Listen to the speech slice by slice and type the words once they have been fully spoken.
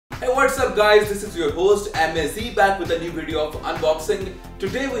What's up guys, this is your host MAZ back with a new video of unboxing.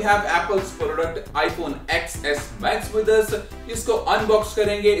 Today we have Apple's product iPhone XS Max with us. इसको unbox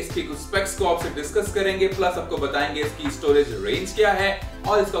करेंगे, इसके कुछ specs को आपसे discuss करेंगे, plus आपको बताएंगे इसकी स्टोरेज रेंज क्या है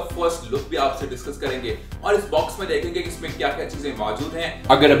और इसका फर्स्ट लुक भी आपसे डिस्कस करेंगे और इस बॉक्स में देखेंगे कि इसमें क्या-क्या चीजें मौजूद हैं।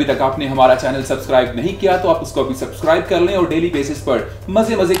 अगर अभी तक आपने हमारा चैनल सब्सक्राइब नहीं किया तो आप उसको अभी सब्सक्राइब कर लें और डेली बेसिस पर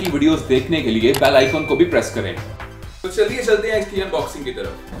मजे की वीडियोस देखने के लिए बेल आइकन को भी प्रेस करें। तो चलिए चलते हैं इसकी अनबॉक्सिंग की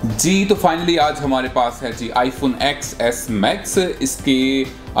तरफ। जी तो फाइनली आज हमारे पास है जी iPhone XS Max। इसके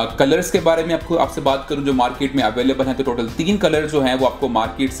कलर्स के बारे में आपसे बात करूं जो मार्केट में अवेलेबल हैं तो टोटल 3 कलर जो हैं वो आपको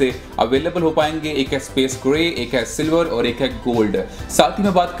मार्केट से अवेलेबल हो पाएंगे। एक है स्पेस ग्रे, एक है सिल्वर और एक है गोल्ड। साथ ही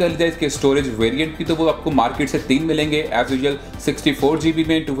में बात कर ली जाए इसके स्टोरेज वेरिएंट की तो वो आपको मार्केट से 3 मिलेंगे एज यूजुअल 64 GB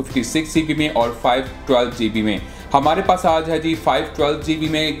में, 256 GB में और 512 GB में। हमारे पास आज है जी 512 GB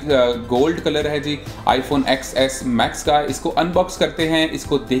में गोल्ड कलर है जी iPhone XS Max का। इसको अनबॉक्स करते हैं,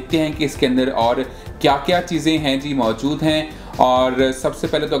 इसको देखते हैं कि इसके अंदर और क्या-क्या चीज़ें हैं जी मौजूद हैं। और सबसे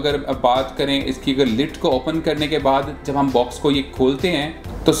पहले तो अगर बात करें इसकी अगर लिड को ओपन करने के बाद जब हम बॉक्स को ये खोलते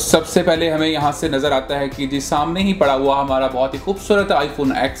हैं तो सबसे पहले हमें यहाँ से नज़र आता है कि जी सामने ही पड़ा हुआ हमारा बहुत ही खूबसूरत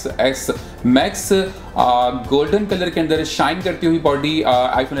iPhone XS Max golden colour के अंदर शाइन करती हुई बॉडी।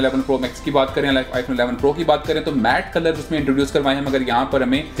 iPhone 11 Pro Max की बात करें, iPhone 11 Pro की बात करें तो मैट कलर उसमें इंट्रोड्यूस करवाए हैं, मगर यहाँ पर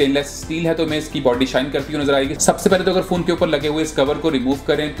हमें स्टेनलेस स्टील है तो हमें इसकी बॉडी शाइन करती हुई नजर आएगी। सबसे पहले तो अगर फ़ोन के ऊपर लगे हुए इस कवर को रिमूव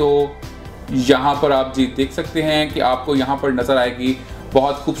करें तो यहाँ पर आप जी देख सकते हैं कि आपको यहाँ पर नजर आएगी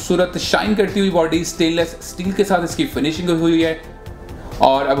बहुत खूबसूरत शाइन करती हुई बॉडी, स्टेनलेस स्टील के साथ इसकी फिनिशिंग हुई है।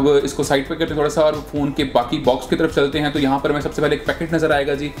 और अब इसको साइड पे करते थोड़ा सा और फोन के बाकी बॉक्स की तरफ चलते हैं तो यहाँ पर हमें सबसे पहले एक पैकेट नजर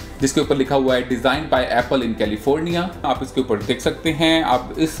आएगा जी जिसके ऊपर लिखा हुआ है design by apple in California. आप इसके ऊपर देख सकते हैं।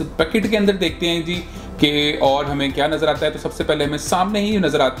 आप इस पैकेट के अंदर देखते हैं जी कि और हमें क्या नजर आता है तो सबसे पहले हमें सामने ही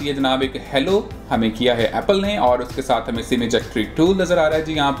नजर आती है जनाब एक हेलो हमें किया है एप्पल ने और उसके साथ हमें सिम इजेक्टरी टूल नजर आ रहा है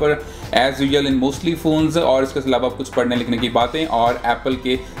जी यहाँ पर एज यूजुअल इन मोस्टली फोन्स। और इसके अलावा कुछ पढ़ने लिखने की बातें और एप्पल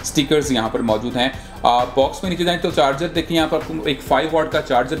के स्टिकर्स यहाँ पर मौजूद हैं। बॉक्स में नीचे जाएं तो चार्जर देखिए यहाँ पर आपको एक 5 वाट का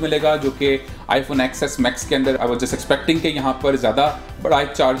चार्जर मिलेगा जो कि iPhone XS Max के अंदर आई वाज जस्ट एक्सपेक्टिंग कि यहाँ पर ज़्यादा बड़ा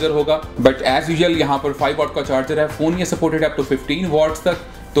एक चार्जर होगा, बट एज यूजुअल यहाँ पर 5 वाट का चार्जर है। फ़ोन ये सपोर्टेड है अप टू 15 वाट्स तक।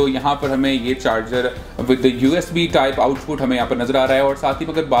 तो यहाँ पर हमें ये charger with USB type output हमें यहाँ पर नज़र आ रहा है। और साथ ही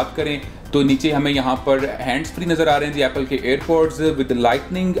अगर बात करें तो नीचे हमें यहाँ पर हैंड्स फ्री नज़र आ रहे हैं जी एप्पल के airports with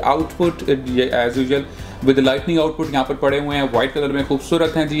lightning output as usual with lightning output यहाँ पर पड़े हुए हैं, व्हाइट कलर में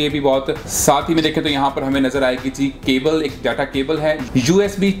खूबसूरत हैं जी ये भी बहुत। साथ ही में देखें तो यहाँ पर हमें नजर आएगी जी केबल, एक डाटा केबल है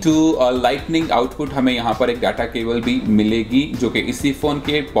USB टू लाइटनिंग आउटपुट। हमें यहाँ पर एक डाटा केबल भी मिलेगी जो कि इसी फोन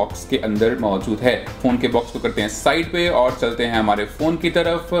के बॉक्स के अंदर मौजूद है। फोन के बॉक्स को करते हैं साइड पे और चलते हैं हमारे फोन की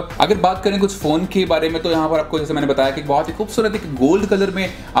तरफ। अगर बात करें कुछ फोन के बारे में तो यहाँ पर आपको जैसे मैंने बताया कि बहुत ही खूबसूरत एक गोल्ड कलर में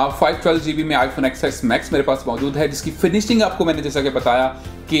 512 GB में iPhone XS Max मेरे पास मौजूद है जिसकी फिनिशिंग आपको मैंने जैसा कि बताया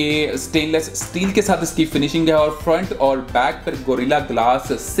कि स्टेनलेस स्टील के साथ इसकी फिनिशिंग है और फ्रंट और बैक पर गोरिल्ला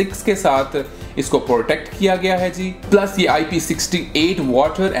ग्लास 6 के साथ इसको प्रोटेक्ट किया गया है जी। प्लस ये IP68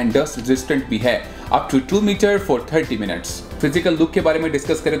 water and dust resistant भी है up to 2 metre for 30 minutes. Physical look के बारे में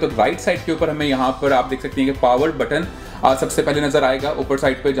डिस्कस करें तो राइट साइड के ऊपर हमें यहाँ पर आप देख सकते हैं कि पावर बटन सबसे पहले नजर आएगा ऊपर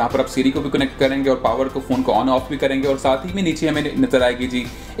साइड पे जहाँ पर आप सीरी को भी कनेक्ट करेंगे और पावर को फोन को ऑन ऑफ भी करेंगे। और साथ ही में नीचे हमें नजर आएगी जी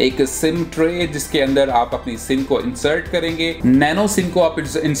एक सिम ट्रे जिसके अंदर आप अपनी सिम को इंसर्ट करेंगे, नैनो सिम को आप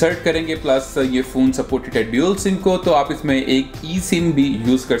इंसर्ट करेंगे। प्लस ये फोन सपोर्टेड है ड्यूल सिम को तो आप इसमें एक ई सिम भी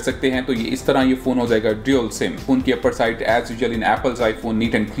यूज कर सकते हैं। तो ये इस तरह ये फोन हो जाएगा ड्यूल सिम। फोन की upper side as usual in apples iPhone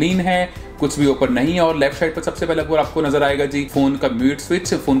neat and clean है, कुछ भी ऊपर नहीं है। और लेफ्ट साइड पर सबसे पहले आपको नजर आएगा जी फोन का म्यूट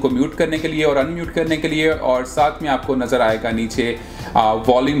स्विच, फोन को म्यूट करने के लिए और अनम्यूट करने के लिए। और साथ में आपको नजर आएगा नीचे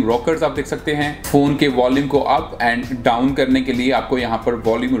वॉल्यूम रॉकर्स आप देख सकते हैं। फोन के वॉल्यूम को अप एंड डाउन करने के लिए आपको यहाँ पर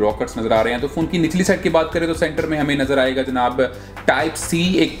वॉल्यूम रॉकर्स नजर आ रहे हैं। तो फोन की निचली साइड की बात करें तो सेंटर में हमें नजर आएगा जनाब टाइप C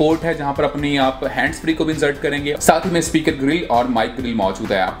एक पोर्ट है जहां पर अपनी आप हैंड्स फ्री को भी इंसर्ट करेंगे। साथ ही में स्पीकर ग्रिल और माइक ग्रिल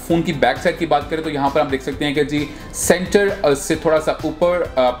मौजूद है। फोन की बैक साइड की बात करें तो यहाँ पर आप देख सकते हैं कि जी सेंटर से थोड़ा सा ऊपर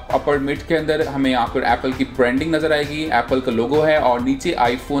अपर मिड के अंदर हमें यहाँ पर एप्पल की ब्रांडिंग नजर आएगी, एप्पल का लोगो है और नीचे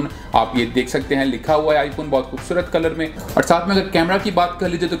आईफोन आप ये देख सकते हैं लिखा हुआ है आईफोन बहुत खूबसूरत कलर में। और साथ में अगर कैमरा की बात कर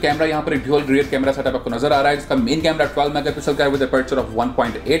लीजिए तो कैमरा यहाँ पर एक ड्यूल रियर कैमरा सेटअप आपको नजर आ रहा है जिसका मेन कैमरा 12 मेगापिक्सल का है विद अपर्चर ऑफ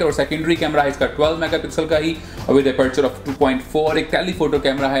 1.8 और सेकेंडरी कैमरा है इसका 12 मेगापिक्सल का ही विद अपर्चर ऑफ 2.4। एक टेलीफोटो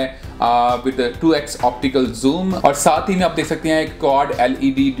कैमरा है विद 2x ऑप्टिकल जूम और साथ ही में आप देख सकते हैं एक quad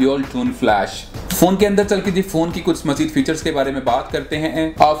LED dual twin flash. Phone के अंदर चल के जी फोन की कुछ मजीद फीचर्स के बारे में बात करते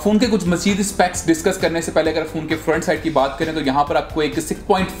हैं। फोन के कुछ मजीद स्पेक्स डिस्कस करने से पहले अगर फोन के फ्रंट साइड की बात करें तो यहाँ पर आपको एक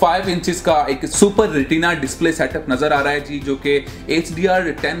 6.5 इंचेस का एक सुपर रेटिना डिस्प्ले सेटअप नजर आ रहा है जी, जो कि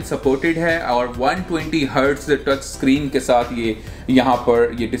HDR10 सपोर्टेड है और 120 हर्ट्ज टच स्क्रीन के साथ यहाँ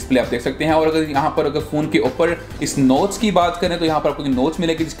पर ये डिस्प्ले आप देख सकते हैं। और अगर यहाँ पर अगर फोन के ऊपर इस नोच की बात करें तो यहाँ पर आपको नोच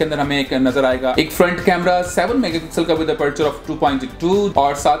मिलेगी, जिसके अंदर हमें एक नजर आएगा एक फ्रंट कैमरा 7 मेगापिक्सल का विद अपर्चर ऑफ 2.2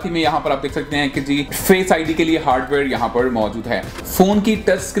 और साथ ही में यहाँ पर आप देख सकते हैं कि जी फेस आईडी के लिए हार्डवेयर यहाँ पर मौजूद है। फोन की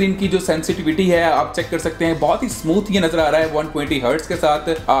टच स्क्रीन की जो सेंसिटिविटी है आप चेक कर सकते हैं, बहुत ही स्मूथ ये नजर आ रहा है 120 हर्ट्ज के साथ।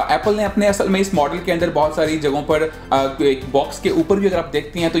 एप्पल ने अपने असल में इस मॉडल के अंदर बहुत सारी जगहों पर एक बॉक्स के ऊपर भी अगर आप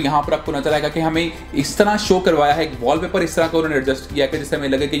देखते हैं तो यहाँ पर आपको नजर आएगा कि हमें इस तरह शो करवाया है, एक वॉलपेपर इस तरह का उन्होंने एडजस्ट किया कि जिससे हमें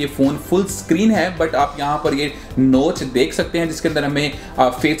लगे कि ये फोन फुल स्क्रीन है, बट आप यहाँ पर ये नोच देख सकते हैं जिसके अंदर हमें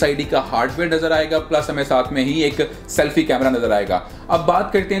फेस आईडी का हार्डवेयर नजर आएगा, प्लस हमें साथ में ही एक सेल्फी कैमरा नजर आएगा। अब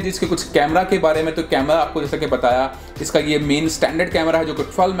बात करते हैं जिसके कुछ कैमरा के बारे में। तो कैमरा आपको जैसा कि बताया, इसका ये मेन स्टैंडर्ड कैमरा है जो कि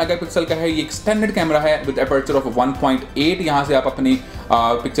 12 मेगापिक्सल का है। ये एक स्टैंडर्ड कैमरा है विद अपर्चर ऑफ 1.8, यहाँ से आप अपनी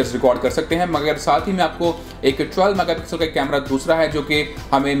पिक्चर्स रिकॉर्ड कर सकते हैं। मगर साथ ही में आपको एक 12 मेगापिक्सल का कैमरा दूसरा है जो कि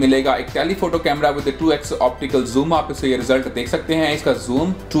हमें मिलेगा एक telephoto camera with 2x optical zoom. आप इससे ये रिजल्ट देख सकते हैं, इसका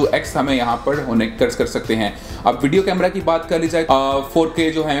जूम 2x हमें यहाँ पर होने कर सकते हैं। अब वीडियो कैमरा की बात कर ली जाए 4K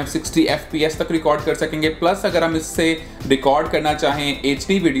जो है 60 FPS तक रिकॉर्ड कर सकेंगे, प्लस अगर हम इससे रिकॉर्ड करना चाहें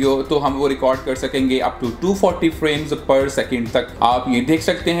HD वीडियो तो हम वो रिकॉर्ड कर सकेंगे अप टू 240 फ्रेम्स पर सेकंड तक। आप ये देख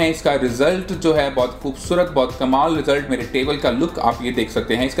सकते हैं, इसका रिजल्ट जो है बहुत खूबसूरत, बहुत कमाल रिजल्ट, मेरे टेबल का लुक आप ये देख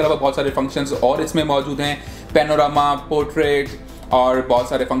सकते हैं। इसके अलावा बहुत सारे फंक्शंस और इसमें मौजूद हैं, पैनोरामा, पोर्ट्रेट और बहुत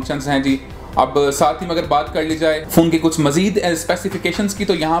सारे फंक्शंस हैं जी। अब साथ ही में अगर बात कर ली जाए फोन के कुछ मजीद स्पेसिफिकेशंस की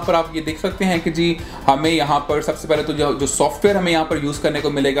तो यहाँ पर आप ये देख सकते हैं कि जी हमें यहाँ पर सबसे पहले तो जो सॉफ्टवेयर हमें यहाँ पर यूज करने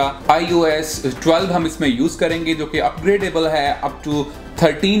को मिलेगा iOS 12 हम इसमें यूज करेंगे, जो कि अपग्रेडेबल है अप टू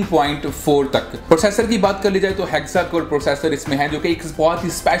 13.4 तक। प्रोसेसर की बात कर ली जाए तो हेक्सा कोर प्रोसेसर इसमें है, जो कि एक बहुत ही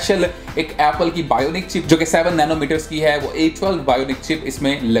स्पेशल एक एप्पल की बायोनिक चिप जो कि 7 नैनोमीटर्स की है, वो A12 बायोनिक चिप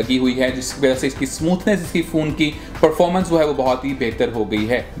इसमें लगी हुई है, जिसकी वजह से इसकी स्मूथनेस, इसकी फोन की परफॉर्मेंस जो है वो बहुत ही बेहतर हो गई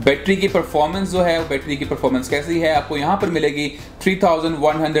है। बैटरी की परफॉर्मेंस जो है, बैटरी की परफॉर्मेंस कैसी है, आपको यहाँ पर मिलेगी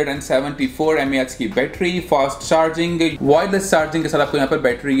 3174 mAh की battery, fast charging, wireless charging के साथ आपको यहाँ पर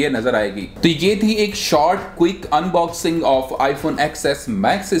बैटरी ये नजर आएगी। तो ये थी एक short quick unboxing of iPhone XS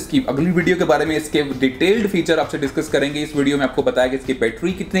Max। इसकी अगली वीडियो के बारे में इसके डिटेल्ड फीचर आपसे डिस्कस करेंगे। इस वीडियो में आपको बताया कि इसकी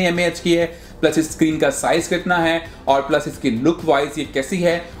बैटरी कितने mAh की है, प्लस इस स्क्रीन का साइज कितना है, और प्लस इसकी लुक वाइज ये कैसी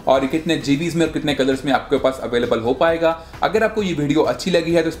है, और कितने जीबीज में और कितने कलर्स में आपके पास अवेलेबल हो पाएगा। अगर आपको ये वीडियो अच्छी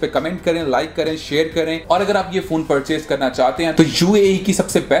लगी है तो इस पर कमेंट करें, लाइक करें, शेयर करें, और अगर आप ये फोन परचेज करना चाहते हैं तो UAE की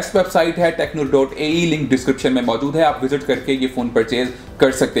सबसे बेस्ट वेबसाइट है technoor.ae, लिंक डिस्क्रिप्शन में मौजूद है, आप विजिट करके ये फोन परचेज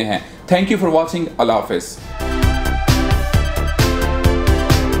कर सकते हैं। Thank you for watching. Allah Hafiz.